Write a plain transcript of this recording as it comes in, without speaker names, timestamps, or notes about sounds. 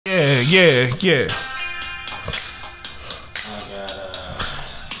Yeah.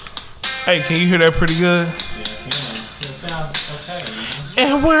 Hey, can you hear that pretty good? Yeah, it sounds okay.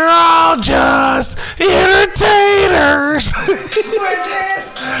 And we're all just entertainers. We're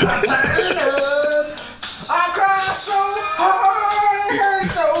just entertainers. I cry so hard, it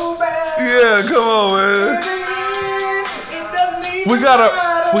hurts so bad. Yeah, come on, man. It doesn't even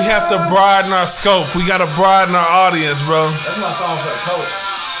We have to broaden our scope. We gotta broaden our audience, bro. That's my song for the Colts.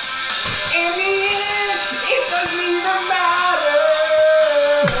 In the end, it doesn't even matter.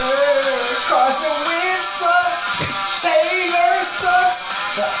 Carson Wentz sucks. Taylor sucks.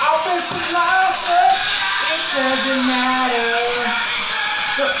 The offensive line sucks. It doesn't matter.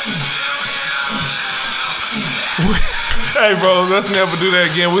 Hey, bro, let's never do that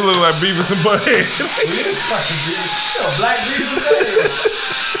again. We look like Beavis and Butthead. We is fucking Beavis. Yo, black Beavis and Butthead.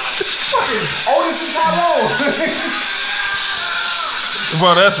 Fucking Otis and Tyrone.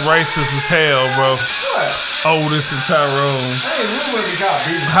 Bro, that's racist as hell, bro. What? Otis and Tyrone. Hey, we wouldn't be called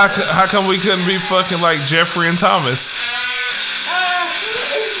Beavis. How come we couldn't be fucking like Jeffrey and Thomas?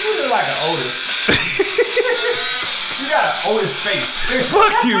 It's really like an Otis. You got an Otis face.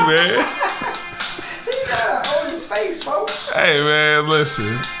 Fuck you, man. You got an Otis face, folks. Hey, man,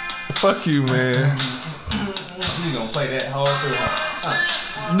 listen. Fuck you, man. You gonna play that hard through,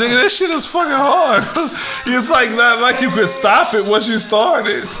 huh? Nigga, this shit is fucking hard. It's like not like you could stop it once you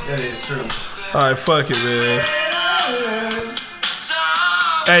started. That is true. Alright, fuck it, man.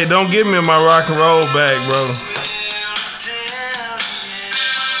 Hey, don't give me my rock and roll bag, bro.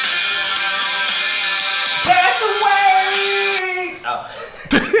 Pass away. Oh.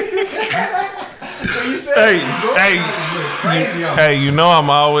 So you said Hey, you know I'm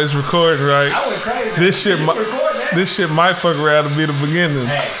always recording, right? I went crazy. This shit might fuck around and be the beginning.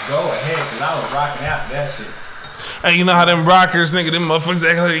 Hey, go ahead, cause I was rocking out to that shit. Hey, you know how them rockers, nigga, them motherfuckers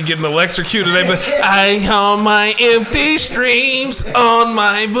act like they getting electrocuted. They be, I on my empty streams on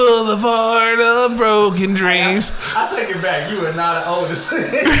my boulevard of broken dreams. I take it back. You are not an Otis.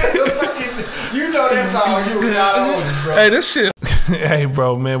 You know that song. You are not an Otis, bro. Hey, this shit. Hey,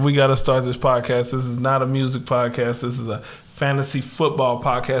 bro, man, we gotta start this podcast. This is not a music podcast. This is a fantasy football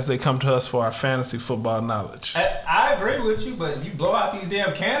podcast. They come to us for our fantasy football knowledge. I agree with you, but if you blow out these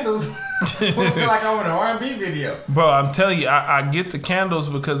damn candles, I feel like I'm in an R&B video. Bro, I'm telling you, I get the candles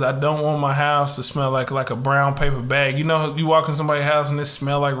because I don't want my house to smell like a brown paper bag. You know, you walk in somebody's house and it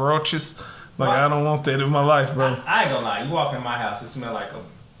smell like roaches. Like, what? I don't want that in my life, bro. I ain't gonna lie. You walk in my house, it smell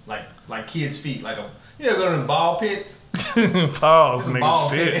like kids' feet. Like you ever go to the ball pits? Pause, nigga.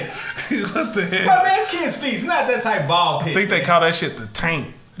 Shit. What the hell? Bro, man, it's kids' feet. It's not that type ball pit. I think they call that shit the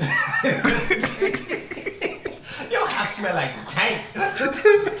tank. Yo, I smell like the tank.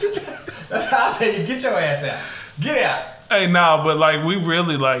 That's how I tell you, get your ass out. Get out. Hey, nah, but like we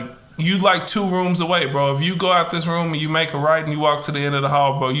really like you like 2 rooms away, bro. If you go out this room and you make a right and you walk to the end of the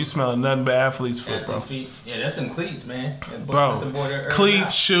hall, bro, you smell nothing but athlete's foot, bro. Yeah, that's some cleats, man. Bro,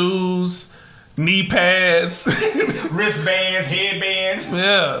 cleats, shoes, knee pads, wristbands, headbands.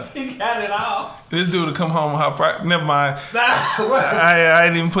 Yeah, he got it all. This dude to come home and hop right. Never mind. I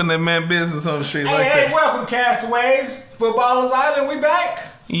ain't even putting that man business on the street like that. Hey, welcome, castaways. Footballers Island, we back.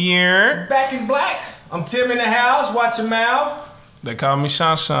 Yeah. Back in black. I'm Tim in the house. Watch your mouth. They call me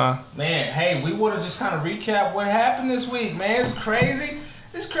Sean. Man, hey, we want to just kind of recap what happened this week, man. It's crazy.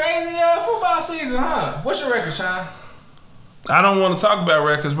 It's crazy football season, huh? What's your record, Sean? I don't want to talk about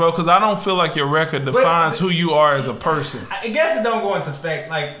records, bro, because I don't feel like your record defines who you are as a person. I guess it don't go into effect.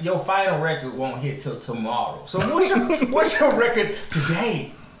 Like, your final record won't hit till tomorrow. So what's your record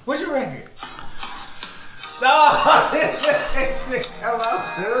today? What's your record? Hello,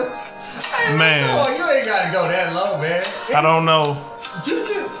 dude. Hey, man, you ain't gotta go that low, man. I don't know.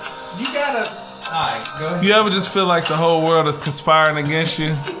 You gotta. All right, go ahead. You ever just feel like the whole world is conspiring against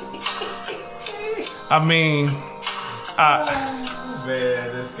you? I mean, man,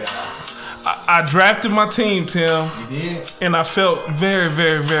 this guy. I drafted my team, Tim. You did? And I felt very,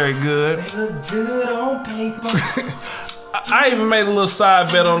 very, very good. They look good on paper. I even made a little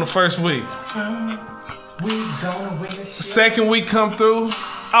side bet on the first week. We gonna win this shit. Second week come through.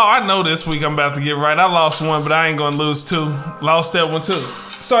 Oh, I know this week I'm about to get right. I lost 1, but I ain't gonna lose 2. Lost that one too.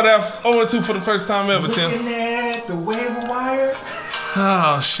 Started out 0-2 for the first time ever, Tim. Looking at the waiver wire.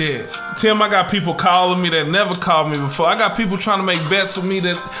 Oh, shit. Tim, I got people calling me that never called me before. I got people trying to make bets with me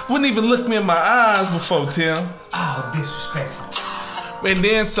that wouldn't even look me in my eyes before, Tim. Oh, disrespectful. And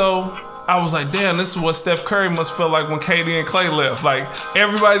then so I was like, damn, this is what Steph Curry must feel like when KD and Clay left. Like,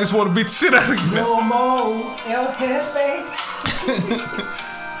 everybody just want to beat the shit out of you. No more El Jefe.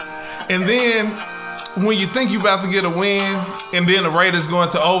 And then when you think you about to get a win, and then the Raiders go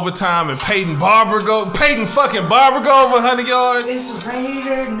into overtime, and Peyton fucking Barber go over 100 yards. It's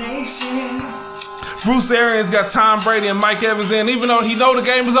Raider Nation. Bruce Arians got Tom Brady and Mike Evans in. Even though he know the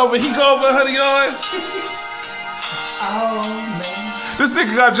game was over, he go over 100 yards. Oh, man. This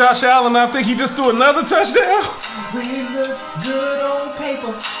nigga got Josh Allen. I think he just threw another touchdown. We look good on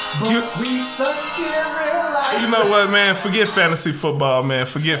paper, but we suck in real life. You know what, man? Forget fantasy football, man.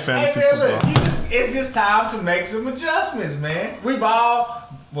 Forget fantasy Hey, man, football. look, it's just time to make some adjustments, man. We've all,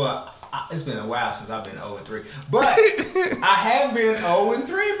 it's been a while since I've been 0-3, but I have been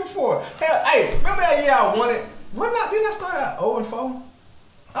 0-3 before. Hell, hey, remember that year I won it? Didn't I start out 0-4?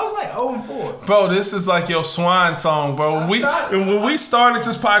 I was like 0-4. Bro, this is like your swan song, bro. When we started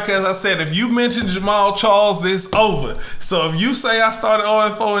this podcast, I said if you mention Jamal Charles, it's over. So if you say I started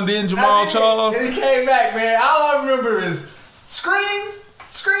 0-4 and then Jamal Charles, and he came back, man. All I remember is screens.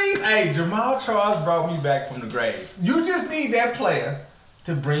 Hey, Jamal Charles brought me back from the grave. You just need that player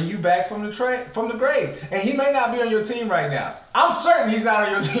to bring you back from the grave. And he may not be on your team right now. I'm certain he's not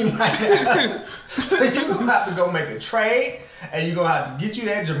on your team right now. So you're going to have to go make a trade, and you're going to have to get you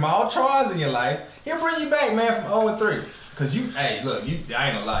that Jamal Charles in your life. He'll bring you back, man, from 0-3. Because I ain't going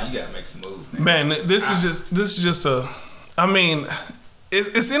to lie, you got to make some moves, man. Man, this is just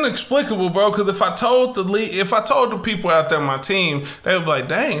it's inexplicable, bro. Because if I told the people out there on my team, they would be like,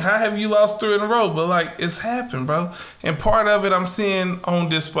 "Dang, how have you lost 3 in a row?" But like, it's happened, bro. And part of it I'm seeing on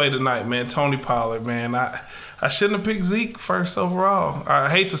display tonight, man. Tony Pollard, man. I shouldn't have picked Zeke first overall. I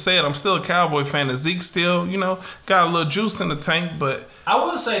hate to say it, I'm still a Cowboy fan, and Zeke still, got a little juice in the tank, but I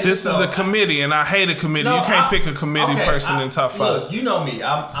will say this is a committee, and I hate a committee. You can't pick a committee person in top 5. Look, you know me.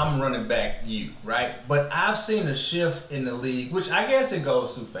 I'm running back you, right? But I've seen a shift in the league, which I guess it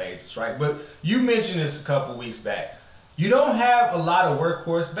goes through phases, right? But you mentioned this a couple weeks back. You don't have a lot of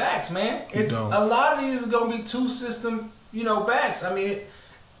workhorse backs, man. A lot of these is going to be two-system, backs. I mean,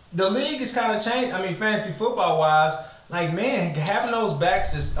 the league is kind of changed. I mean, fantasy football-wise, like, man, having those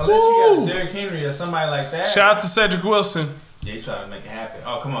backs is, unless you got Derrick Henry or somebody like that. Shout out to Cedric Wilson. Yeah, you trying to make it happen.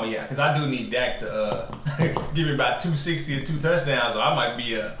 Oh, come on, yeah. Because I do need Dak to give me about 260 and 2 touchdowns, or I might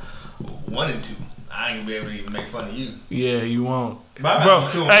be 1-2. I ain't going to be able to even make fun of you. Yeah, you won't. Bro,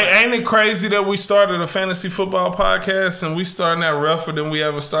 hey, ain't it crazy that we started a fantasy football podcast and we starting out rougher than we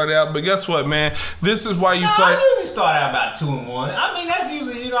ever started out? But guess what, man? This is why you play. I usually start out about 2-1. I mean, that's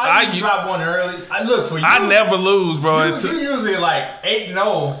usually, I usually drop one early. Look, for you. I never lose, bro. You usually like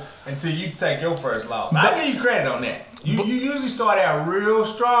 8-0 until you take your first loss. I give you credit on that. You usually start out real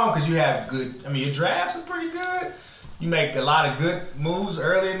strong because you have good. I mean, your drafts are pretty good. You make a lot of good moves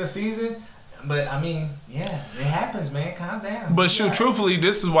early in the season. But, I mean, yeah, it happens, man. Calm down. But, truthfully,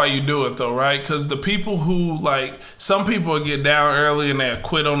 this is why you do it, though, right? Because the people who, some people will get down early and they'll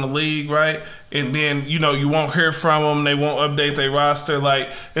quit on the league, right? And then, you won't hear from them. They won't update their roster.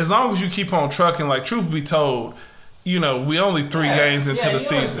 As long as you keep on trucking, truth be told, we only 3 games into the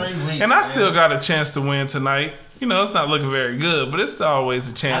season. 3 weeks, and I still got a chance to win tonight. It's not looking very good, but it's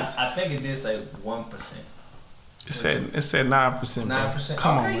always a chance. I think it did say 1%. It said 9%. 9%.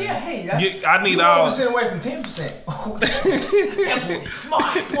 Come on, man. Yeah, hey, I need all 1% away from 10%. Oh, that boy's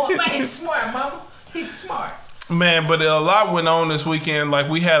smart, boy. Man, he's smart, mama. He's smart. Man, but a lot went on this weekend.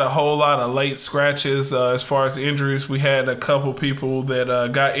 We had a whole lot of late scratches as far as injuries. We had a couple people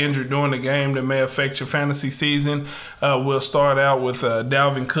that got injured during the game that may affect your fantasy season. We'll start out with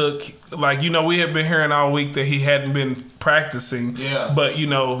Dalvin Cook. We had been hearing all week that he hadn't been practicing. Yeah. But,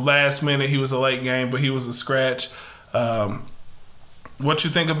 last minute he was a late game, but he was a scratch. What you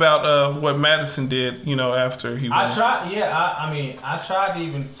think about what Madison did, after he went? I tried to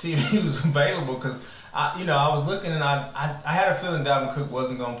even see if he was available because I was looking and I had a feeling Dalvin Cook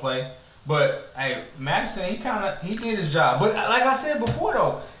wasn't gonna play, but hey, Madison he did his job. But like I said before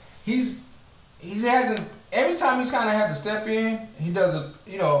though, he hasn't. Every time he's kind of had to step in, he does a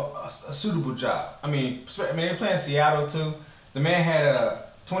suitable job. I mean they're playing Seattle too. The man had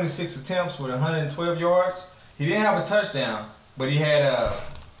 26 attempts with 112 yards. He didn't have a touchdown, but he had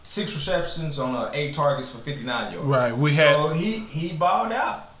 6 receptions on 8 targets for 59 yards. Right, so he balled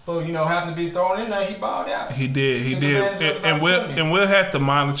out. For having to be thrown in there, he balled out. He did. And we'll have to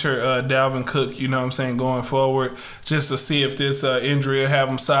monitor Dalvin Cook, going forward, just to see if this injury will have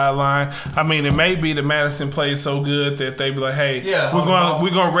him sidelined. I mean, it may be that Madison plays so good that they be like, hey, we're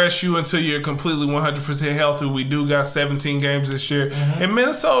gonna rest you until you're completely 100% healthy. We do got 17 games this year. Mm-hmm. In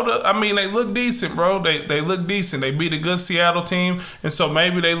Minnesota, I mean, they look decent, bro. They look decent. They beat a good Seattle team, and so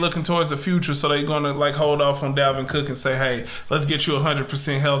maybe they looking towards the future. So they're gonna hold off on Dalvin Cook and say, hey, let's get you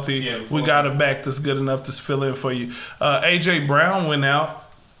 100% healthy. We got a back that's good enough to fill in for you. AJ Brown went out.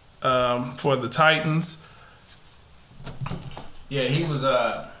 for the Titans. Yeah, he was.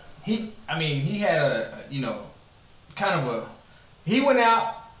 He had a kind of a. He went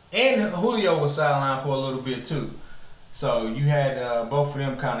out, and Julio was sidelined for a little bit too. So you had both of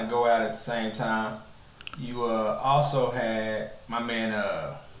them kind of go out at the same time. You also had my man.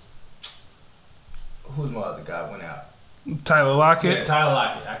 Who's my other guy went out? Tyler Lockett. Yeah, Tyler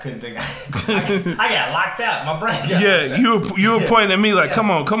Lockett. I couldn't think. I got locked out. My brain. You were pointing at me like, come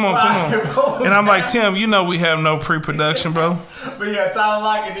on. And I'm like, Tim, we have no pre-production, bro. But yeah, Tyler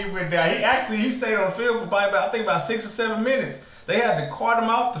Lockett, he went down. He stayed on the field for about 6 or 7 minutes. They had to cart him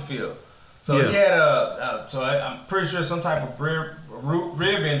off the field. So he had I'm pretty sure some type of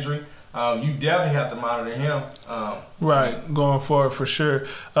rib injury. You definitely have to monitor him. Right, going forward for sure.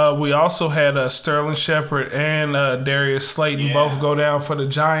 We also had Sterling Shepard and Darius Slayton both go down for the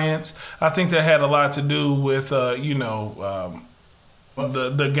Giants. I think that had a lot to do with the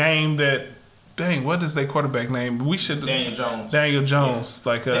game that. Dang, what is their quarterback name? Daniel Jones. Daniel Jones, Daniel Jones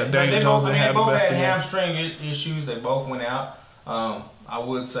didn't have the best had game. hamstring issues. They both went out. I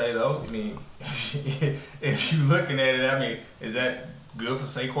would say though, if you're looking at it, is that good for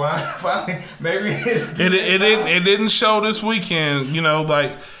Saquon? Finally, maybe it didn't show this weekend. He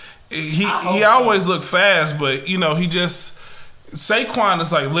always looked fast, but Saquon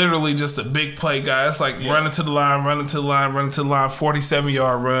is literally just a big play guy. It's running to the line,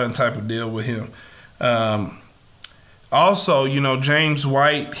 47-yard run type of deal with him. Also, James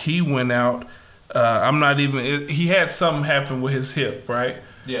White, he went out. He had something happen with his hip, right?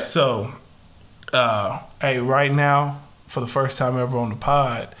 Yeah. So, right now, for the first time ever on the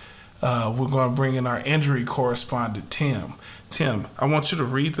pod, we're going to bring in our injury correspondent, Tim. Tim, I want you to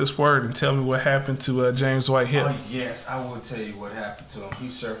read this word and tell me what happened to James White hip. Oh, yes, I will tell you what happened to him. He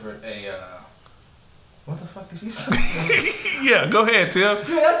suffered a... what the fuck did he suffer? Yeah, go ahead, Tim.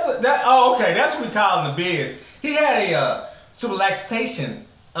 Yeah, okay. That's what we call in the biz. He had a subluxation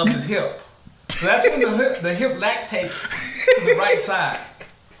of his hip. So that's when the hip lactates to the right side.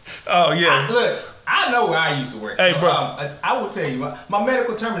 Oh, yeah. I know where I used to work. Hey, so, bro. I will tell you, my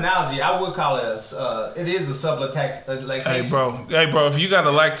medical terminology, I would call it it is a subluxation. Hey, bro, if you got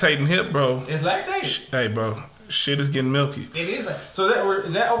a lactating hip, bro. It's lactating. Hey, bro, shit is getting milky. It is. So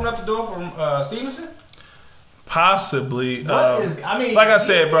is that open up the door for Stevenson? Possibly. Like I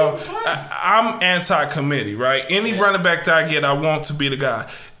said, bro, I'm anti-committee, right? Any running back that I get, I want to be the guy.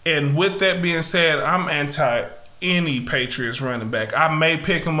 And with that being said, I'm anti any Patriots running back. I may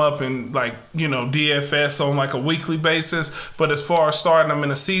pick him up in DFS on a weekly basis, but as far as starting them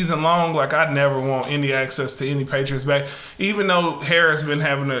in a season long, I never want any access to any Patriots back. Even though Harris been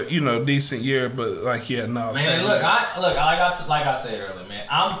having a decent year, but no. Man, look, like I said earlier, man,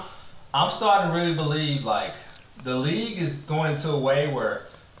 I'm starting to really believe the league is going into a way where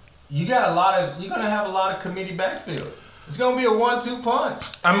you're gonna have a lot of committee backfields. It's gonna be a 1-2 punch.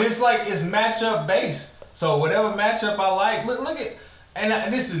 It's matchup based. So whatever matchup I like, look at,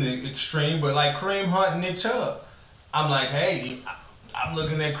 and this is an extreme, but Kareem Hunt and Nick Chubb, I'm hey, I'm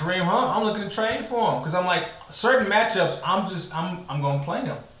looking at Kareem Hunt, I'm looking to trade for him because I'm certain matchups, I'm gonna play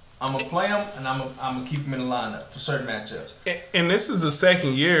them. I'm gonna play them and I'm gonna keep them in the lineup for certain matchups. And this is the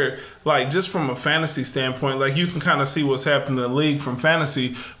second year, just from a fantasy standpoint, you can kind of see what's happening in the league from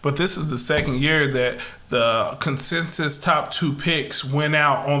fantasy, but this is the second year that the consensus top 2 picks went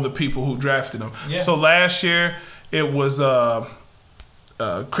out on the people who drafted them. Yeah. So last year it was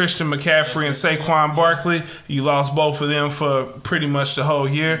Christian McCaffrey and Saquon Barkley. You lost both of them for pretty much the whole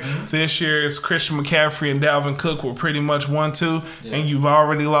year. Mm-hmm. This year it's Christian McCaffrey and Dalvin Cook were pretty much 1-2, and you've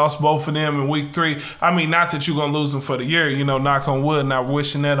already lost both of them in week 3. Not that you're going to lose them for the year, knock on wood, not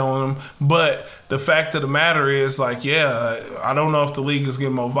wishing that on them. But the fact of the matter is, I don't know if the league is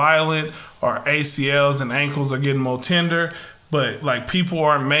getting more violent or ACLs and ankles are getting more tender, but, people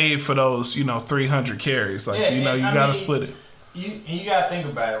aren't made for those, 300 carries. You got to split it. You got to think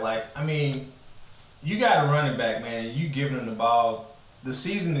about it. You got a running back, man. You giving him the ball. The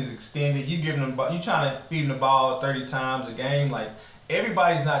season is extended. You giving him, you trying to feed him the ball 30 times a game.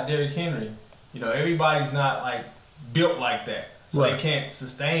 Everybody's not Derrick Henry. Everybody's not built like that, so They can't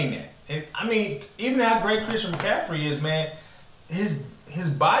sustain that. And even how great Christian McCaffrey is, man, his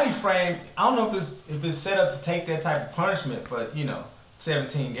body frame. I don't know if it's set up to take that type of punishment for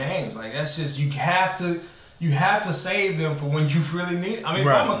 17 games. That's just you have to save them for when you really need. If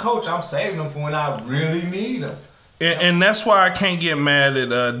I'm a coach, I'm saving them for when I really need them. And that's why I can't get mad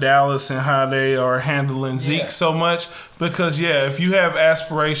at Dallas and how they are handling Zeke so much. Because, if you have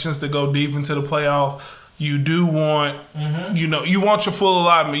aspirations to go deep into the playoff, you do want, you want your full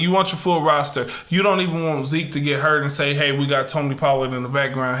allotment. You want your full roster. You don't even want Zeke to get hurt and say, hey, we got Tony Pollard in the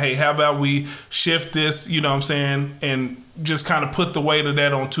background. Hey, how about we shift this, you know what I'm saying, and just kind of put the weight of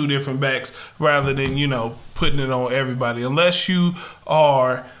that on two different backs rather than, putting it on everybody. Unless you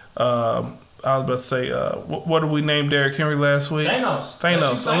are, I was about to say, what did we name Derrick Henry last week?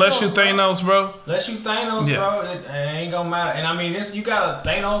 Thanos. Unless you Thanos, bro. Unless you Thanos, bro, it ain't gonna matter. And I mean, you got a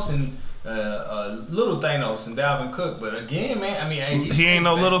Thanos and little Thanos and Dalvin Cook, but again, man, I mean, he ain't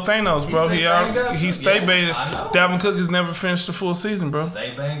no little Thanos, bro. He stay banged. Dalvin Cook has never finished the full season, bro.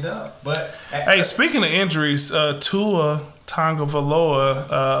 Stay banged up. But hey, speaking of injuries, Tua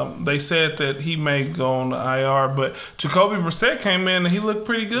Tagovailoa, they said that he may go on the IR, but Jacoby Brissett came in and he looked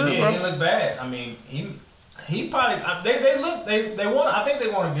pretty good, bro. He looked bad. I mean, he probably they want. I think they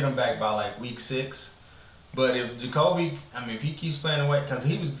want to get him back by like week 6. But if Jacoby, if he keeps playing away, because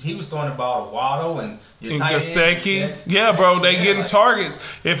he was throwing the ball to Waddle and your tight end. Gesicki. Yeah, bro, they getting targets.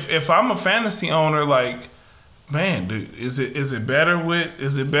 If I'm a fantasy owner, like, man, dude, is it better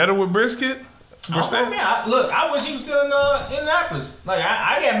with Brisket? Brissett? I wish he was still in Indianapolis. Like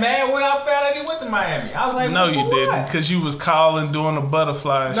I got mad when I found out he went to Miami. I was like, no, you didn't, because you was calling, doing a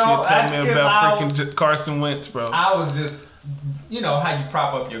butterfly and shit, telling me about freaking Carson Wentz, bro. I was just, how you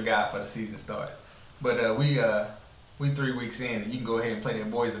prop up your guy for the season start. But we 3 weeks in, and you can go ahead and play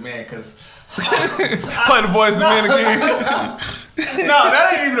that Boys and Men, because play the Boys and Men again. No,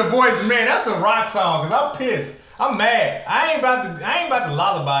 that ain't even a Boys and Men. That's a rock song. Cause I'm pissed. I'm mad. I ain't about to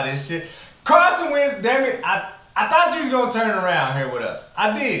lullaby this shit. Carson Wentz, damn it! I thought you was gonna turn around here with us.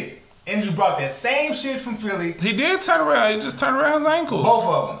 I did, and you brought that same shit from Philly. He did turn around. He just turned around his ankles. Both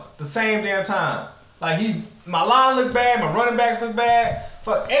of them, the same damn time. Like my line looked bad. My running backs look bad.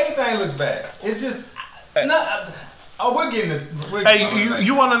 Fuck, everything looks bad. It's just. We're getting it. Hey,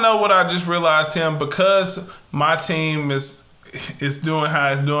 you want to know what I just realized, Tim? Because my team is doing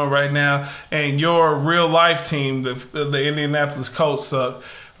how it's doing right now, and your real life team, the Indianapolis Colts, suck.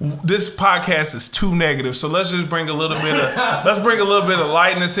 This podcast is too negative, so let's just bring a little bit of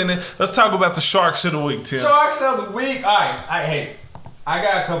lightness in it. Let's talk about the Sharks of the week, Tim. Sharks of the week. All right, I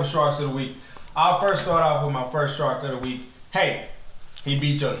got a couple Sharks of the week. I'll first start off with my first Shark of the week. Hey. He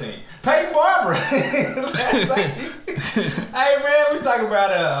beat your team. Peyton Barber. Hey, man, we talking about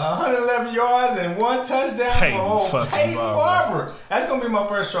 111 yards and 1 touchdown for Peyton Barber. That's going to be my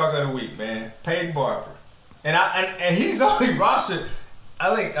first Shark of the week, man. Peyton Barber. And he's only rostered,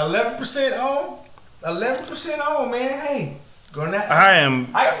 I think, 11% on. 11% on, man. Hey.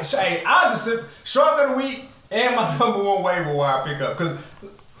 I'll just sit Shark of the week and my number 1 waiver wire pickup.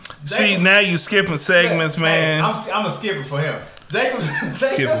 Now you skipping segments, man. I'm going to skip it for him. Jacobs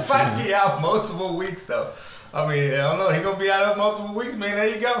might be out multiple weeks, though. I mean, I don't know. He going to be out multiple weeks, man. There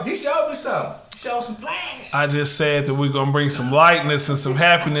you go. He showed me something. He showed some flash. I just said that we're going to bring some lightness and some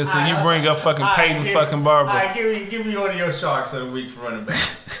happiness, and you bring up fucking Peyton fucking Barber. All right, give me one of your Sharks of the week for running back.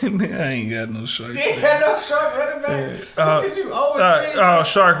 I ain't got no Shark. You ain't got no Shark running back? Just you over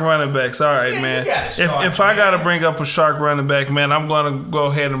Shark running backs. All right, man. If I got to bring up a Shark running back, man, I'm going to go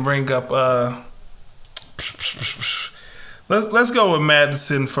ahead and bring up... Let's go with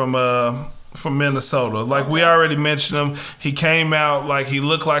Madison from Minnesota. Like we already mentioned him, he came out like he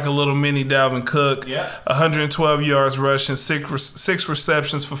looked like a little mini Dalvin Cook. Yeah. 112 yards rushing, six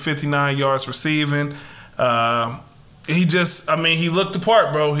receptions for 59 yards receiving. He looked the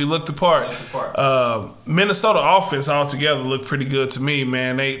part, bro. He looked the part. Minnesota offense altogether looked pretty good to me,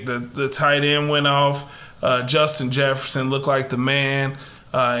 man. The tight end went off. Justin Jefferson looked like the man.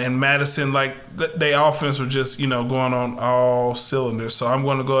 And Madison, like their offense was just, going on all cylinders. So I'm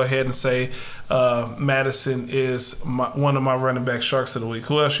going to go ahead and say Madison is one of my running back Sharks of the week.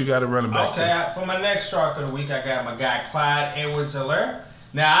 Who else you got at running back? Okay, for my next Shark of the week, I got my guy Clyde Edwards-Helaire.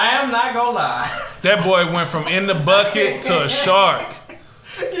 Now, I am not going to lie. That boy went from in the bucket to a Shark.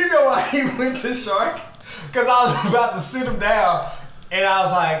 You know why he went to Shark? Because I was about to sit him down, and I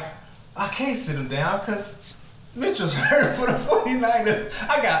was like, I can't sit him down because Mitchell's hurt for the 49ers.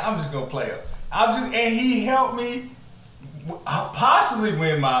 I'm just gonna play him. And he helped me possibly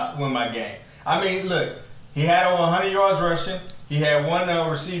win my game. I mean, look, he had over 100 yards rushing. He had 1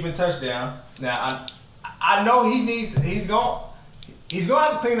 receiving touchdown. Now I know he's gonna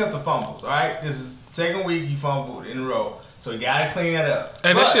have to clean up the fumbles. All right, this is second week he fumbled in a row. So you gotta clean that up.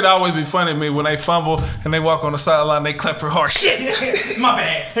 And that shit always be funny to me when they fumble and they walk on the sideline, they clap real hard. Shit, my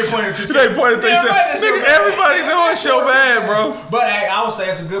bad. They pointed at your chest. They pointed at their chest. Nigga, everybody doing so bad, bro. But hey, I would say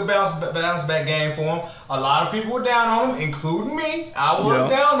it's a good bounce back game for him. A lot of people were down on him, including me. I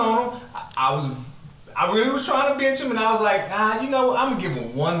was down on him. I really was trying to bench him, and I was like, I'm gonna give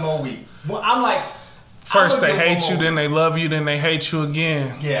him 1 more week. I'm like, First they hate you, then they love you, then they hate you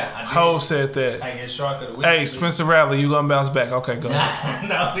again. Yeah, I did. Hov said that. Hey, his shark of the week. Hey, Spencer Rattler, you gonna bounce back? Okay, go ahead.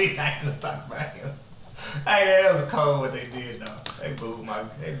 No, we ain't gonna talk about him. Hey, that was cold what they did though. They booed him.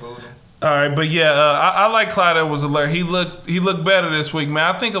 All right, but yeah, I like Clyde Edwards-Helaire. He looked better this week,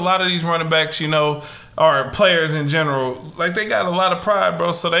 man. I think a lot of these running backs, or players in general, like they got a lot of pride,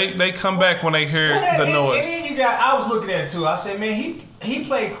 bro. So they come back when they hear the noise. And then I was looking at it too. I said, man, he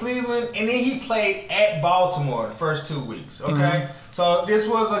played Cleveland and then he played at Baltimore the first 2 weeks. Okay, so this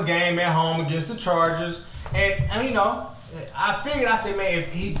was a game at home against the Chargers, and I figured, I said, man,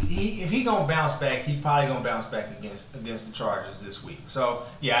 if he gonna bounce back, he probably gonna bounce back against the Chargers this week. So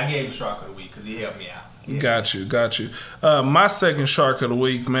yeah, I gave him Shark of the Week because he helped me out. Yeah. Got you. My second Shark of the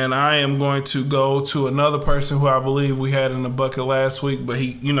Week, man, I am going to go to another person who I believe we had in the bucket last week, but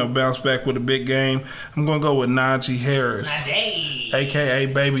he, bounced back with a big game. I'm going to go with Najee Harris. Najee. A.K.A.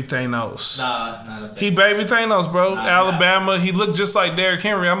 Baby Thanos. Nah, not a baby. He Baby Thanos, bro. Alabama. He looked just like Derrick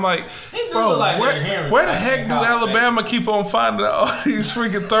Henry. I'm like, bro, where the heck do Alabama keep on finding all these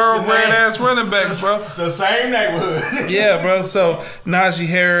freaking thoroughbred-ass running backs, bro? The same neighborhood. Yeah, bro. So, Najee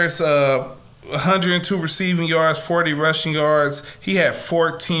Harris, 102 receiving yards, 40 rushing yards. He had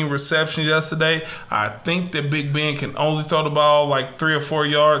 14 receptions yesterday. I think that Big Ben can only throw the ball like 3 or 4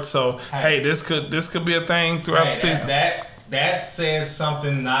 yards. So, hey, this could be a thing throughout the season. That says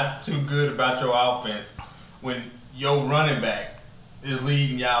something not too good about your offense when your running back is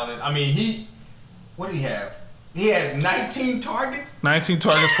leading y'all. I mean, what did he have? He had 19 targets? 19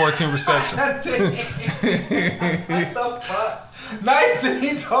 targets, 14 receptions. What the fuck?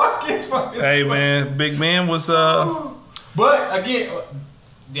 19 targets for his man, Big Ben was But again,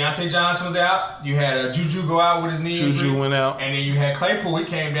 Deontay Johnson was out. You had Juju go out with his knee Juju injury. went out. And then you had Claypool. He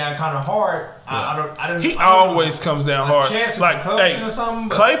came down kind of hard. Yeah. He always comes down hard. Like, or something,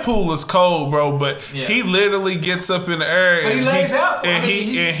 Claypool is cold, bro, but he literally gets up in the air but he lays out. And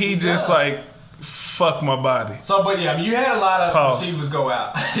he just like, fuck my body. So, but yeah, I mean, you had a lot of receivers go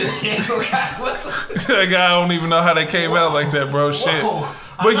out. That guy, I don't even know how they came out like that, bro. Shit.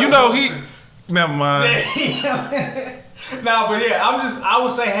 But never mind. No, but yeah, I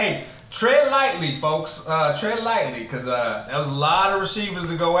would say, hey, tread lightly, folks. Tread lightly, because there was a lot of receivers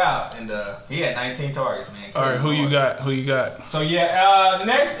to go out, and he had 19 targets, man. All right, who you got? So yeah,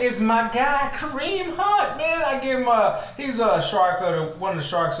 next is my guy Kareem Hunt, man. I give him he's one of the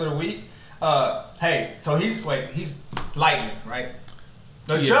Sharks of the week. Hey, so he's lightning, right?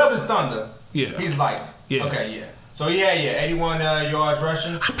 The Chubb is thunder. Yeah. He's lightning. Yeah. Okay, yeah. So he had 81 yards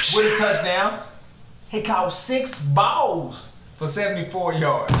rushing with a touchdown. He caught 6 balls for 74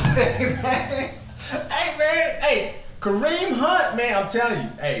 yards. Hey, man. Hey, Kareem Hunt, man, I'm telling you.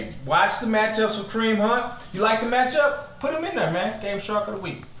 Hey, watch the matchups with Kareem Hunt. You like the matchup? Put him in there, man. Game Shark of the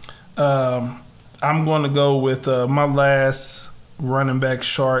Week. I'm going to go with my last running back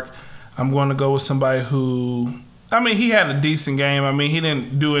Shark. I'm going to go with somebody who, he had a decent game. He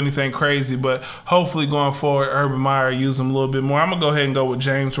didn't do anything crazy, but hopefully going forward, Urban Meyer use him a little bit more. I'm going to go ahead and go with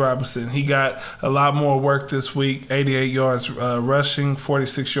James Robinson. He got a lot more work this week, 88 yards rushing,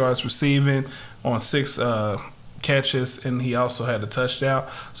 46 yards receiving on 6 catches, and he also had a touchdown.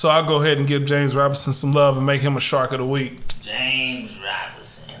 So I'll go ahead and give James Robinson some love and make him a Shark of the Week. James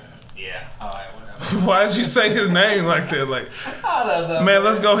Robinson. Yeah. All right. Why did you say his name like that? I don't know. Man,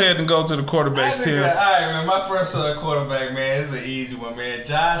 let's go ahead and go to the quarterbacks, Tim. All right, man. My first quarterback, man, it's an easy one, man.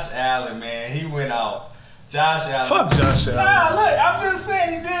 Josh Allen, man. He went off. Josh Allen. Fuck Josh Allen. Nah, look, I'm just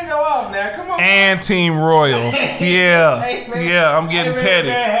saying he did go off now. Come on. And Team Royal. Yeah. Hey, yeah, I'm getting petty.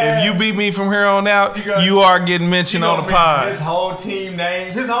 If you beat me from here on out, you are getting mentioned on the pod. His whole team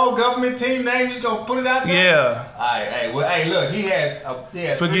name, his whole government team name, just gonna put it out there? Yeah. All right, hey, look, he had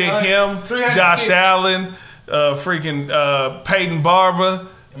forget him, Josh Allen, Peyton Barber.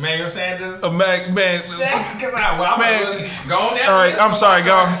 Emmanuel Sanders. Man. Come on, well, man. Go on down. All right, I'm sorry.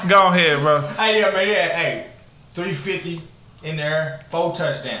 Go ahead, bro. Hey, yeah, man. Yeah, hey, 350 in there, 4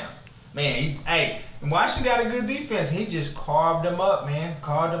 touchdowns. Man, and Washington got a good defense. He just carved them up, man.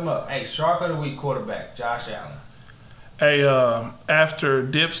 Carved them up. Hey, Shark of the Week quarterback, Josh Allen. Hey, after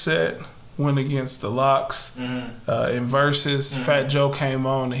Dipset went against the Locks in Versus, Fat Joe came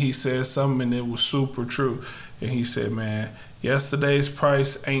on and he said something and it was super true. And he said, man, yesterday's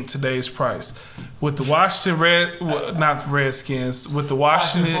price ain't today's price. With the Washington not the Redskins, with the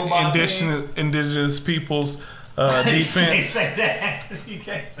Washington indigenous peoples defense. You can't say that. You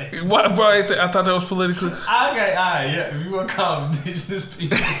can't say that. What, bro? I thought that was politically. Okay, all right, yeah. If you want to call them indigenous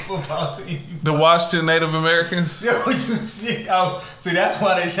people football team, The Washington Native Americans. yo, you see, see, that's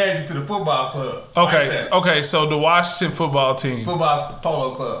why they changed it to the football club. Okay, okay. So the Washington football team. Football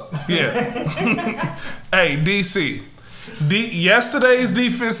polo club. Yeah. Hey, DC. Yesterday's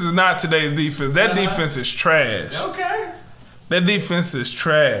defense is not today's defense. That defense is trash. Okay. That defense is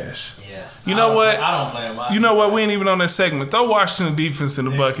trash. Yeah. You know what? I don't blame them. You know what? We ain't even on that segment. Throw Washington defense in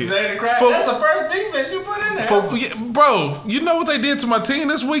the bucket. That's the first defense you put in there. Bro, you know what they did to my team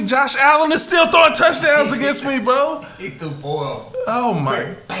this week? Josh Allen is still throwing touchdowns against me, bro. He threw 4 of them. Oh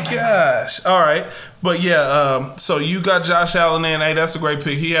my gosh. All right. But yeah, so you got Josh Allen in. Hey, that's a great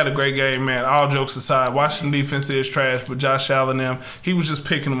pick. He had a great game, man. All jokes aside, Washington defense is trash, but Josh Allen, he was just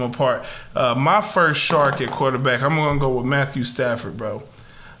picking them apart. My first shark at quarterback, I'm going to go with Matthew Stafford, bro.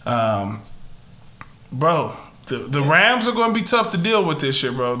 The Rams are going to be tough to deal with this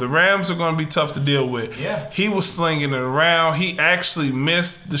year, bro. The Rams are going to be tough to deal with. Yeah. He was slinging it around. He actually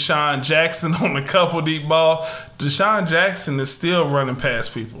missed Deshaun Jackson on a couple deep balls. Deshaun Jackson is still running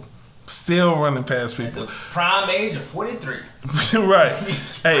past people. Still running past people. At the prime age of 43. Right.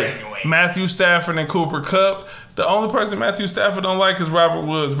 Hey, Matthew Stafford and Cooper Kupp. The only person Matthew Stafford don't like is Robert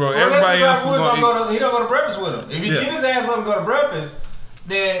Woods, bro. Well, everybody else is going to he don't go to breakfast with him. If he get his ass up and go to breakfast,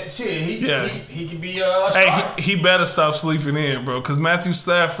 then shit, he can be a Hey, he better stop sleeping in, bro, because Matthew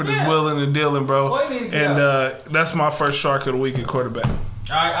Stafford is willing and dealing, bro. Well, and that's my first shark of the week at quarterback. All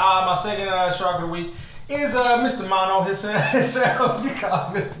right, my second shark of the week is Mr. Mono himself. You call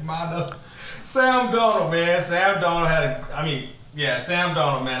him Mr. Mono. Sam Darnold, man. Sam Darnold Sam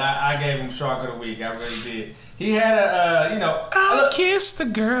Darnold, man. I gave him shark of the week. I really did. He had I kissed the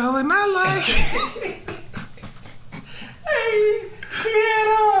girl and I like it. Hey,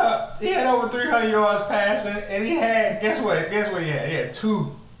 he had over 300 yards passing, and he had guess what he had? He had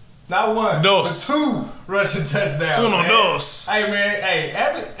 2, not 1, but 2 rushing touchdowns. Uno, dos. Hey man,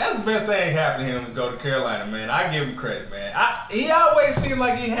 that's the best thing that happened to him is go to Carolina, man. I give him credit, man. He always seemed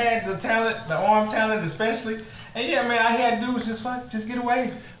like he had the talent, the arm talent especially. And yeah, man, all he had to do was just get away.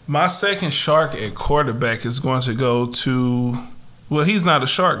 My second shark at quarterback is going to go to, well, he's not a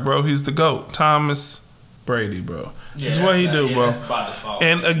shark, bro. He's the GOAT, Thomas Brady, bro. This is what he do, bro. That's by default.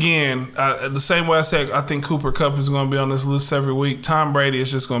 And again, the same way I said, I think Cooper Kupp is going to be on this list every week. Tom Brady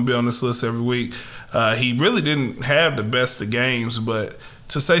is just going to be on this list every week. He really didn't have the best of games, but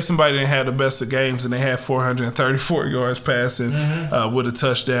to say somebody didn't have the best of games and they had 434 yards passing with a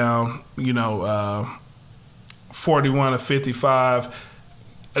touchdown, 41 of 55.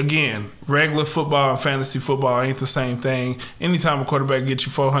 Again, regular football and fantasy football ain't the same thing. Anytime a quarterback gets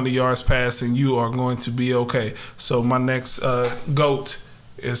you 400 yards passing, you are going to be okay. So my next GOAT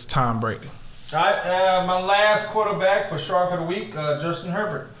is Tom Brady. All right, my last quarterback for Shark of the Week, Justin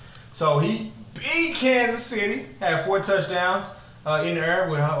Herbert. So he beat Kansas City, had 4 touchdowns in the air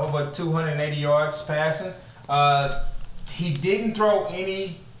with over 280 yards passing. He didn't throw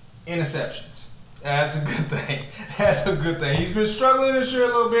any interceptions. That's a good thing. That's a good thing. He's been struggling this year a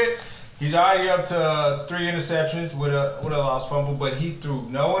little bit. He's already up to 3 interceptions with a lost fumble, but he threw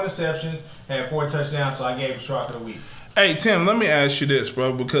no interceptions, had 4 touchdowns, so I gave him Shark of the Week. Hey, Tim, let me ask you this,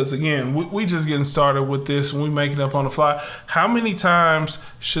 bro, because, again, we just getting started with this and we make it up on the fly. How many times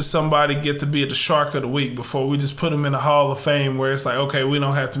should somebody get to be at the Shark of the Week before we just put them in the Hall of Fame where it's like, okay, we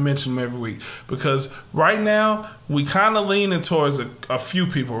don't have to mention them every week? Because right now, we kind of leaning towards a few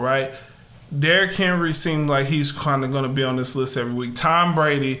people, right? Derrick Henry seems like he's kind of going to be on this list every week. Tom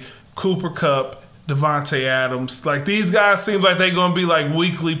Brady, Cooper Kupp, Devontae Adams. Like, these guys seem like they're going to be like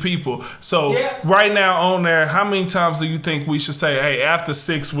weekly people. So right now on there, how many times do you think we should say, hey, after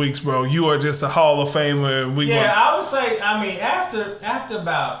 6 weeks, bro, you are just a Hall of Famer? And I would say, after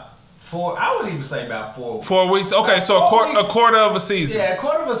about 4, I would even say about 4 weeks. 4 weeks? Okay, so a quarter of a season. Yeah, a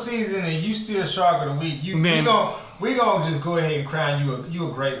quarter of a season and you still Shark of the Week. We're going to just go ahead and crown you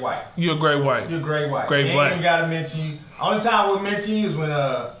a great white. You're a great white. You're a great white. Great black. Ain't even got to mention you. Only time we'll mention you is when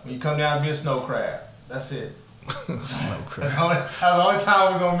you come down to be a snow crab. That's it. Snow crab. That's the only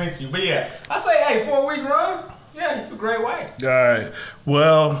time we're going to mention you. But yeah, I say, hey, 4-week run, yeah, you're a great white. All right.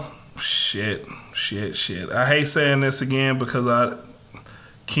 Well, shit. I hate saying this again because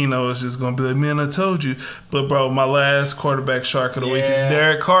Keno is just going to be like, man, I told you. But, bro, my last quarterback Shark of the Week is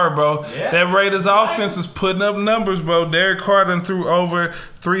Derek Carr, bro. Yeah. That Raiders offense is putting up numbers, bro. Derek Carr done threw over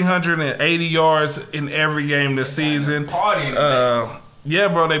 380 yards in every game this season. Yeah,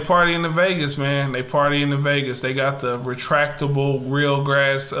 bro, they party in Vegas, man. They party in Vegas. They got the retractable real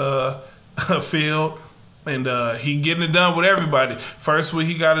grass field. And he getting it done with everybody. First week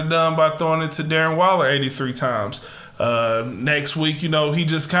he got it done by throwing it to Darren Waller 83 times. Next week, he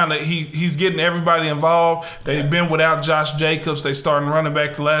just kind of he's getting everybody involved. They've been without Josh Jacobs. They starting running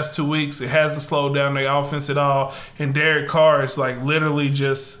back the last 2 weeks. It hasn't slowed down their offense at all. And Derek Carr is like literally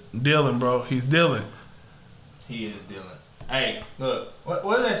just dealing, bro. He's dealing. He is dealing. Hey, look,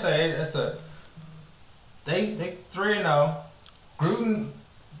 what do they say? It's they 3-0. Gruden,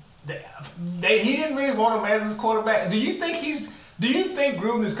 he didn't really want him as his quarterback. Do you think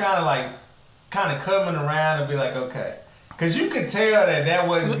Gruden is kind of coming around and be like, okay, because you could tell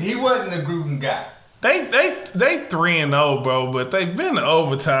he wasn't a Gruden guy. They 3-0, bro, but they've been to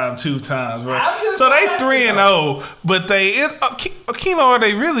overtime 2 times, bro. So they 3-0, but Keno, are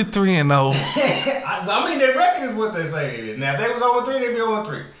they really 3-0? I mean, their record is what they say it is. Now, if they was 0-3, they'd be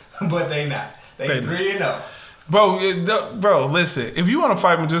 0-3, but they not. They 3-0. Bro, listen. If you want to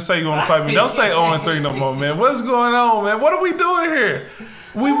fight me, just say you want to fight me. Don't say 0-3 no more, man. What's going on, man? What are we doing here?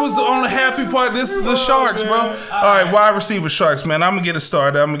 We was on the happy part. This is the Sharks, bro. All right, wide receiver Sharks, man. I'm going to get it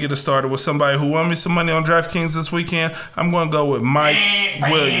started with somebody who won me some money on DraftKings this weekend. I'm going to go with Mike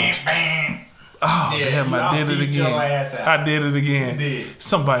Williams. Oh, yeah, damn, I did it again. I did it again.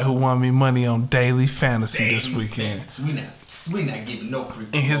 Somebody who won me money on daily fantasy this weekend. We not giving no free.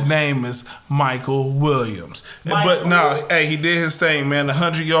 And his name is Michael Williams. But no, hey, he did his thing, man.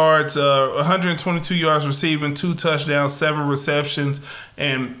 100 yards, 122 yards receiving, 2 touchdowns, 7 receptions.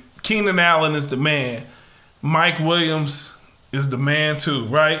 And Keenan Allen is the man. Mike Williams is the man too,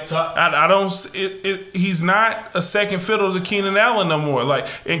 right? So, I don't. He's not a second fiddle to Keenan Allen no more.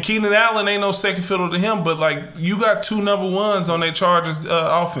 And Keenan Allen ain't no second fiddle to him. But you got 2 number 1s on their Chargers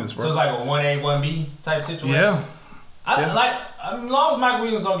offense, bro. So it's like a 1A, 1B type situation. Yeah. As long as Mike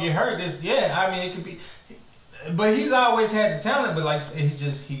Williams don't get hurt, it could be. But he's always had the talent, but he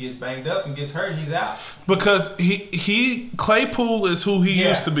gets banged up and gets hurt, he's out. Because Claypool is who he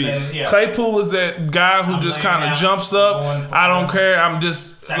used to be. Claypool is that guy who just kind of jumps up. I don't care. I'm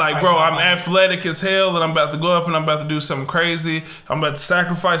just I'm athletic as hell, and I'm about to go up and I'm about to do something crazy. I'm about to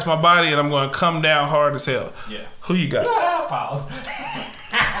sacrifice my body, and I'm going to come down hard as hell. Yeah. Who you got? Pause.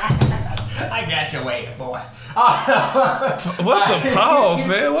 I got your way, boy. What the pause,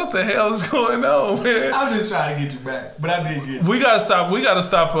 man? What the hell is going on, man? I'm just trying to get you back, but I did get you. We gotta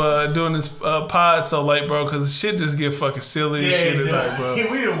stop doing this pod so late, bro, because shit just get fucking silly and shit at night, bro.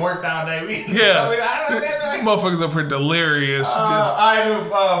 We done worked all day. Motherfuckers up here delirious. All right,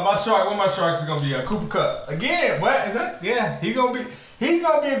 one of my Sharks is gonna be Cooper Kupp again. What is that? Yeah, he's gonna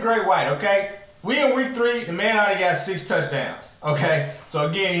be a great white. Okay, we in week 3. The man already got 6 touchdowns. Okay, so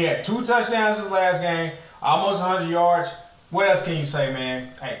again, he had 2 touchdowns his last game. Almost 100 yards. What else can you say,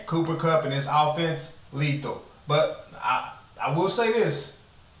 man? Hey, Cooper Kupp and his offense, lethal. But I will say this.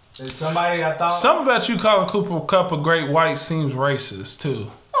 There's somebody I thought... Something about you calling Cooper Kupp a great white seems racist,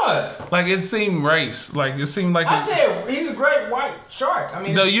 too. What? It seemed race. It seemed like... I said he's a great white shark. I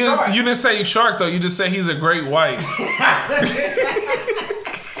mean, no, you didn't say he's shark, though. You just said he's a great white.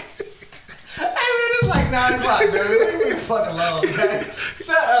 It's like 9 o'clock, dude. Leave me the fuck alone, man.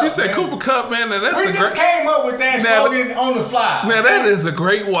 Shut up. You said, man. Cooper Kupp, man. We just came up with that slogan on the fly. Now, that is a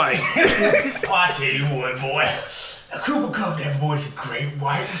great white. I tell you what, boy. Cooper Kupp, that boy's a great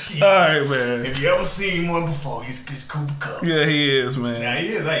white receiver. All right, man. If you ever seen one before, he's Cooper Kupp. Yeah, he is, man. Yeah, he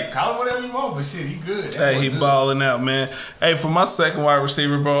is. Hey, call him whatever you want, but shit, he good. He balling out, man. Hey, for my second wide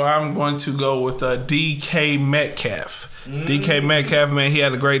receiver, bro, I'm going to go with DK Metcalf. DK Metcalf, man, he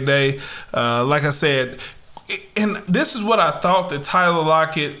had a great day. Like I said, and this is what I thought that Tyler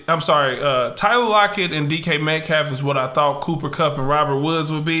Lockett and DK Metcalf is what I thought Cooper Kupp and Robert Woods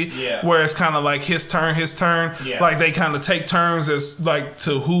would be. Yeah. Where it's kind of like his turn. Yeah. They kind of take turns as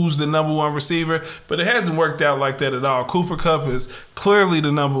to who's the number 1 receiver. But it hasn't worked out like that at all. Cooper Kupp is clearly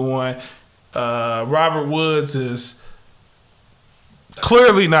the number 1. Robert Woods is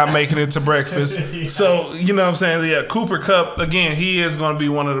clearly not making it to breakfast. Yeah. So, you know what I'm saying? Yeah, Cooper Kupp, again, he is going to be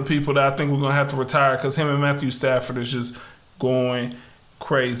one of the people that I think we're going to have to retire because him and Matthew Stafford is just going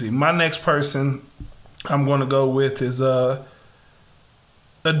crazy. My next person I'm going to go with is a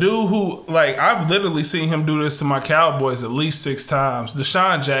dude who, I've literally seen him do this to my Cowboys at least 6 times.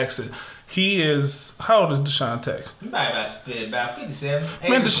 Deshaun Jackson. He is... How old is Deshaun Jackson? About 57.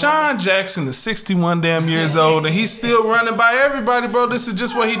 Man, Deshaun Jackson is 61 damn years old, and he's still running by everybody, bro. This is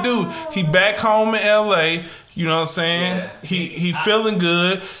just what he do. He back home in L.A., you know what I'm saying? Yeah. He feeling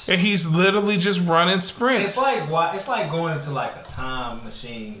good, and he's literally just running sprints. It's like going into a time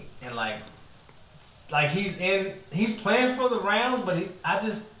machine, and he's playing for the Rams, but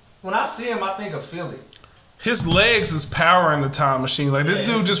when I see him, I think of Philly. His legs is power in the time machine. Like, this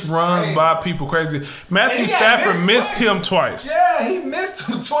dude just runs by people crazy. Matthew Stafford missed him twice. Yeah, he missed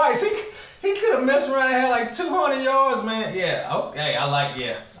him twice. He could have messed around and had like 200 yards, man. Yeah, okay, I like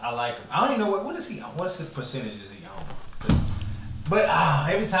him. I don't even know what is he on? What's his percentage is he on? But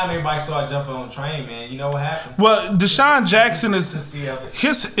every time everybody start jumping on the train, man, you know what happened? Well, Deshaun Jackson is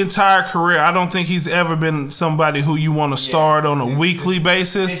his entire career. I don't think he's ever been somebody who you want to start on a weekly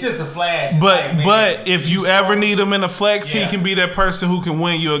basis. It's just a flash. But if you ever need him in a flex, he can be that person who can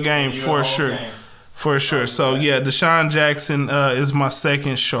win you a game for sure. For sure. So, yeah, Deshaun Jackson is my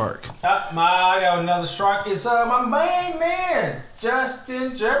second shark. I got another shark. It's my main man,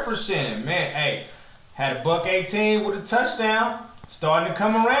 Justin Jefferson. Man, hey, had a $118 with a touchdown. Starting to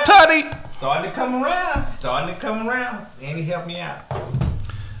come around. Starting to come around. And he helped me out.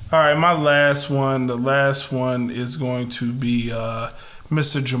 All right, my last one. The last one is going to be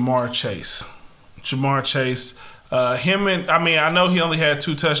Mr. Jamar Chase. Jamar Chase. I know he only had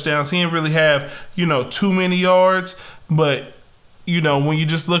 2 touchdowns. He didn't really have, too many yards. But, when you're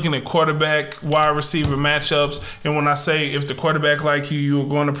just looking at quarterback, wide receiver matchups, and when I say if the quarterback like you're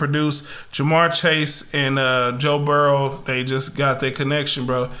going to produce, Jamar Chase and Joe Burrow, they just got their connection,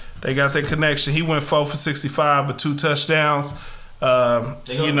 bro. They got their connection. He went 4 for 65 with 2 touchdowns. They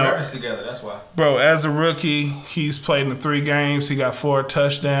go practice together, that's why. Bro, as a rookie, he's played in 3 games. He got 4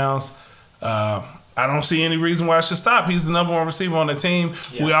 touchdowns. I don't see any reason why I should stop. He's the number 1 receiver on the team.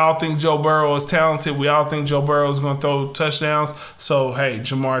 Yeah. We all think Joe Burrow is talented. We all think Joe Burrow is going to throw touchdowns. So, hey,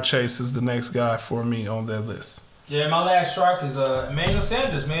 Jamar Chase is the next guy for me on that list. Yeah, my last shark is Emmanuel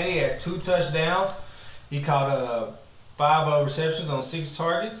Sanders, man. He had 2 touchdowns. He caught 5 receptions on 6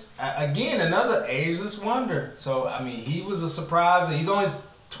 targets. Again, another ageless wonder. So, he was a surprise. He's only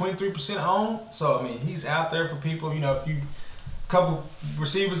 23% owned. So, he's out there for people. If you couple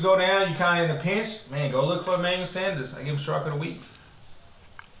receivers go down, you kind of in a pinch, man, go look for Emmanuel Sanders. I give him shark of the week.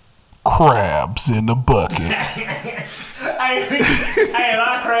 Crabs in the bucket. Hey, a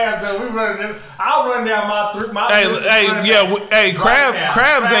lot of crabs though. I'll run down my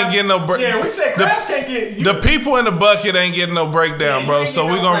crabs ain't getting no break. Yeah, we said crabs can't get. The people in the bucket ain't getting no breakdown, bro. So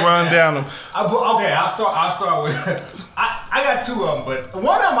we're gonna run down them. Okay, I'll start with. I got 2 of them, but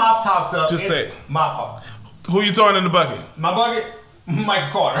one of them I've talked up. Just say my fault. Who you throwing in the bucket? My bucket, Michael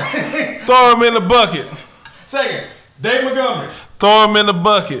Carter. Throw him in the bucket. Second, Dave Montgomery. Throw him in the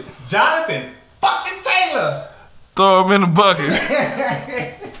bucket. Jonathan fucking Taylor. Throw him in the bucket.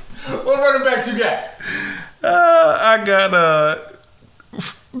 What running backs you got? I got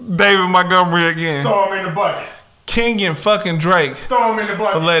David Montgomery again. Throw him in the bucket. King and fucking Drake. Throw him in the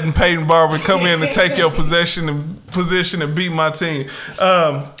bucket. For letting Peyton Barber come in and take your position and beat my team.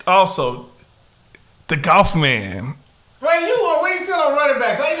 Also, the golf man. Wait, we still on running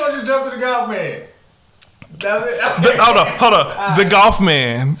backs. How you gonna just jump to the golf man? That's it. Okay. Hold on. The golf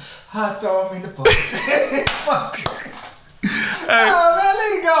man. I throw him in the bucket. Fuck. Hey. Oh, man,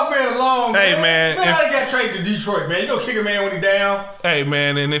 leave the golf man alone, man. Hey, man. I got traded to Detroit, man. You gonna kick a man when he down? Hey,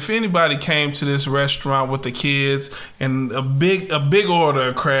 man, and if anybody came to this restaurant with the kids and a big order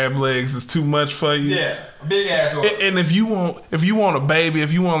of crab legs is too much for you. Yeah. Big ass order. And if you want a baby,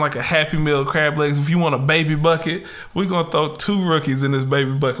 if you want like a Happy Meal crab legs, if you want a baby bucket, we're gonna throw 2 rookies in this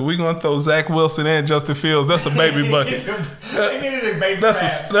baby bucket. We're gonna throw Zach Wilson and Justin Fields. That's a baby bucket. That's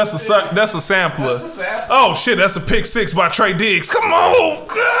a sampler. Oh shit, that's a pick 6 by Trey Diggs. Come on,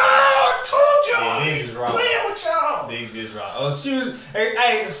 I told y'all. Yeah, these is wrong. Playing with y'all. These is wrong. Oh,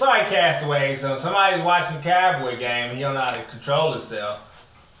 hey, sorry, Castaway. So somebody's watching the Cowboy game and he don't know how to control himself.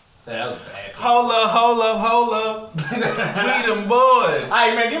 That was bad. Hold up. We them boys.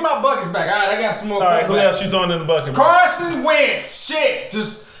 Hey, man, give my buckets back. All right, I got some more. All right, who else you throwing in the bucket, bro? Carson Wentz. Shit.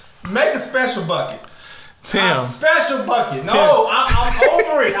 Just make a special bucket. Tim. Special bucket. No, I'm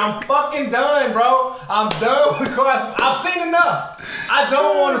over it. I'm fucking done, bro. I'm done with Carson. I've seen enough. I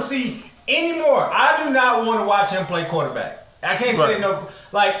don't want to see any more. I do not want to watch him play quarterback. I can't say no.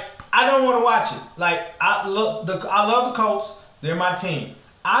 Like, I don't want to watch it. Like, I love the Colts. They're my team.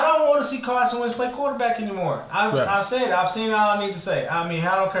 I don't want to see Carson Wentz play quarterback anymore. I've said it. I've seen all I need to say. I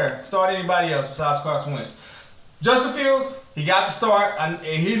don't care. Start anybody else besides Carson Wentz. Justin Fields, he got the start.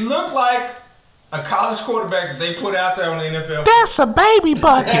 He looked like a college quarterback that they put out there on the NFL. That's a baby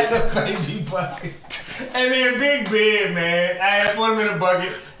bucket. That's a baby bucket. And then Big Ben, man. I put him in a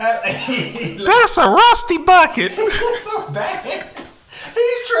bucket. That's a rusty bucket. He looks so bad.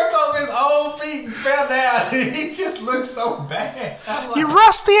 He tripped off his own feet and fell down. He just looks so bad. Like, you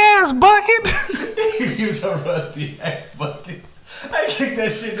rusty ass bucket. He was a rusty ass bucket. I kicked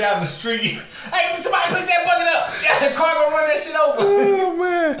that shit down the street. Hey, somebody pick that bucket up. Yeah, the car gonna run that shit over. Oh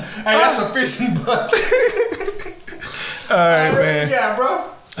man. Hey, that's a fishing bucket. All right, man. Yeah, bro.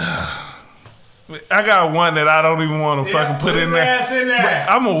 I got one that I don't even want to fucking put in there.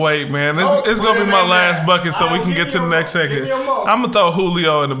 I'm gonna wait, man. It's gonna be my last bucket, so we can get to the next second. I'm gonna throw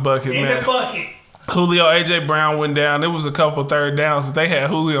Julio in the bucket, man. In the bucket. Julio, AJ Brown went down. There was a couple third downs. They had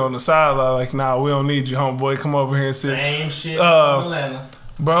Julio on the sideline. Like, nah, we don't need you, homeboy. Come over here and sit. Same shit. Atlanta.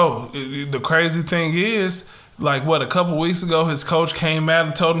 Bro, the crazy thing is, like, a couple weeks ago, his coach came out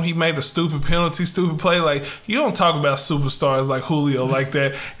and told him he made a stupid penalty, stupid play. Like, you don't talk about superstars like Julio like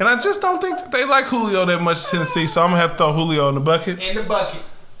that. And I just don't think that they like Julio that much in Tennessee, so I'm going to have to throw Julio in the bucket. In the bucket.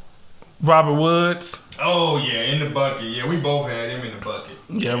 Robert Woods. Oh, yeah, in the bucket. Yeah, we both had him in the bucket.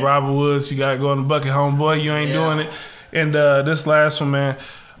 Yeah, Robert Woods, you got to go in the bucket, homeboy. You ain't doing it. And this last one, man,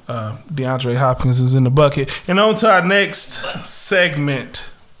 DeAndre Hopkins is in the bucket. And on to our next segment.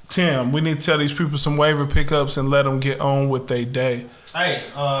 Tim, we need to tell these people some waiver pickups and let them get on with their day. Hey,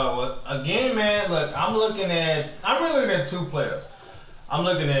 well, again, man, look, I'm really looking at two players. I'm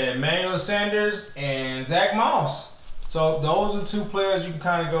looking at Emmanuel Sanders and Zach Moss. So those are two players you can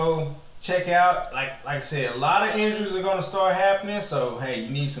kind of go check out. Like I said, a lot of injuries are going to start happening. So, hey, you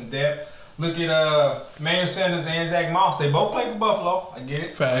need some depth. Look at Emmanuel Sanders and Zach Moss. They both played for Buffalo. I get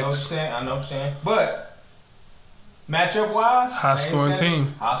it. Facts. I know what you're saying. But matchup wise, high scoring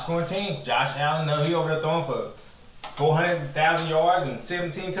team. Josh Allen, he over there throwing for 400,000 yards and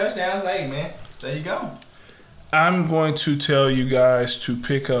 17 touchdowns. Hey, man, there you go. I'm going to tell you guys to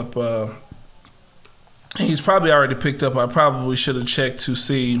pick up. He's probably already picked up. I probably should have checked to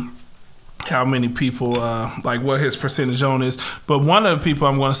see how many people, what his percentage on is. But one of the people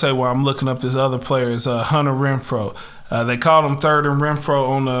I'm going to say while I'm looking up this other player is Hunter Renfrow. They called him third and Renfrow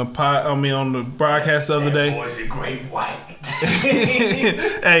on the broadcast the other day. That boy's a great white.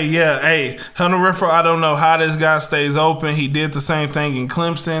 Hey, Hunter Renfrow, I don't know how this guy stays open. He did the same thing in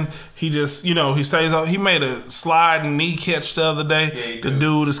Clemson. He just, he stays open. He made a sliding knee catch the other day. The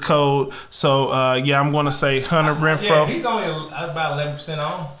dude is cold. So, I'm going to say Hunter Renfrow. Yeah, he's only about 11%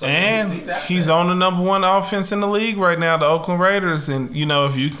 on. So and he's on the number one offense in the league right now, the Oakland Raiders. And,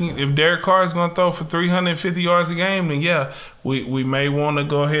 if Derek Carr is going to throw for 350 yards a game, then we may want to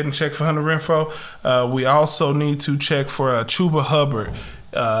go ahead and check for Hunter Renfrow. We also need to check for Chuba Hubbard.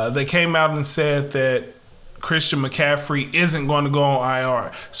 They came out and said that Christian McCaffrey isn't going to go on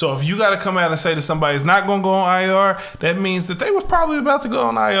IR. So if you got to come out and say that somebody's not going to go on IR, that means that they was probably about to go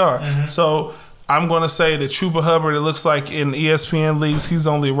on IR. Mm-hmm. So I'm going to say that Chuba Hubbard, it looks like in ESPN leagues, he's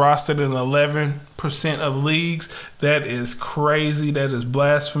only rostered in 11% of leagues. That is crazy. That is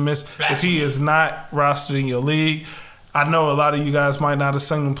blasphemous. If he is not rostered in your league, I know a lot of you guys might not have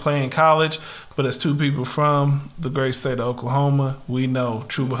seen him play in college, but as two people from the great state of Oklahoma, we know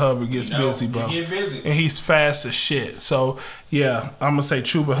Chuba Hubbard gets busy, bro. He get busy. And he's fast as shit. So, I'm going to say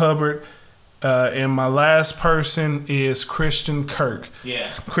Chuba Hubbard. And my last person is Christian Kirk. Yeah.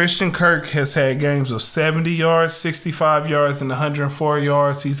 Christian Kirk has had games of 70 yards, 65 yards, and 104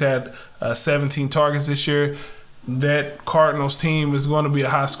 yards. He's had 17 targets this year. That Cardinals team is going to be a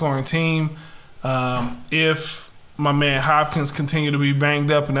high-scoring team. If my man Hopkins continue to be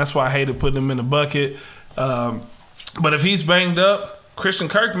banged up, and that's why I hated putting him in the bucket. But if he's banged up, Christian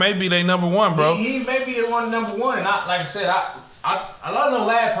Kirk may be their number one, bro. He may be the number one. And like I said, I love the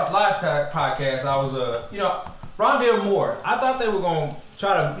last podcast. I was, Rondale Moore. I thought they were going to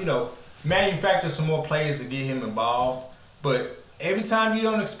try to, manufacture some more players to get him involved. But every time you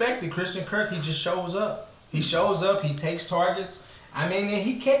don't expect it, Christian Kirk, he just shows up. He shows up. He takes targets. And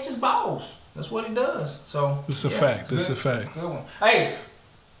he catches balls. That's what he does. So it's a fact. It's a fact. Good one. Hey,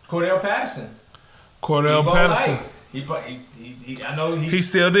 Cordell Patterson. He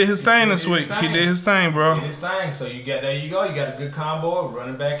still did his thing this week. He did his thing, bro. He did his thing. So there you go. You got a good combo of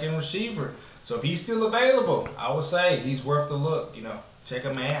running back and receiver. So if he's still available, I would say he's worth the look. Check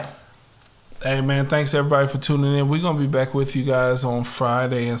him out. Hey, man, thanks everybody for tuning in. We're going to be back with you guys on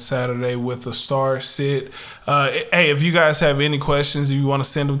Friday and Saturday with the Start Sit. Hey, if you guys have any questions, if you want to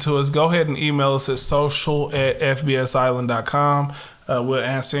send them to us, go ahead and email us at social@fbsisland.com. We'll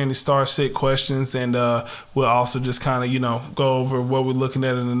answer any Start Sit questions, and we'll also just kind of, go over what we're looking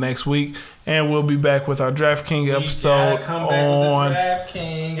at in the next week. And we'll be back with our DraftKings episode on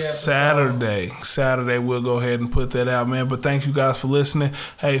Saturday. Saturday, we'll go ahead and put that out, man. But thank you guys for listening.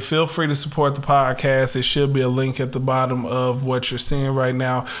 Hey, feel free to support the podcast. There should be a link at the bottom of what you're seeing right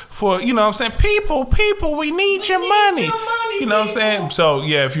now for, people, we need your money. You know what I'm saying? So,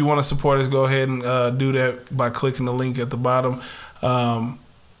 if you want to support us, go ahead and do that by clicking the link at the bottom. Man,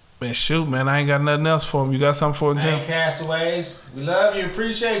 shoot, man, I ain't got nothing else for him. You got something for him, Jim? Hey, castaways, we love you,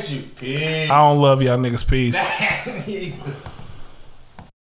 appreciate you. Peace. I don't love y'all niggas. Peace.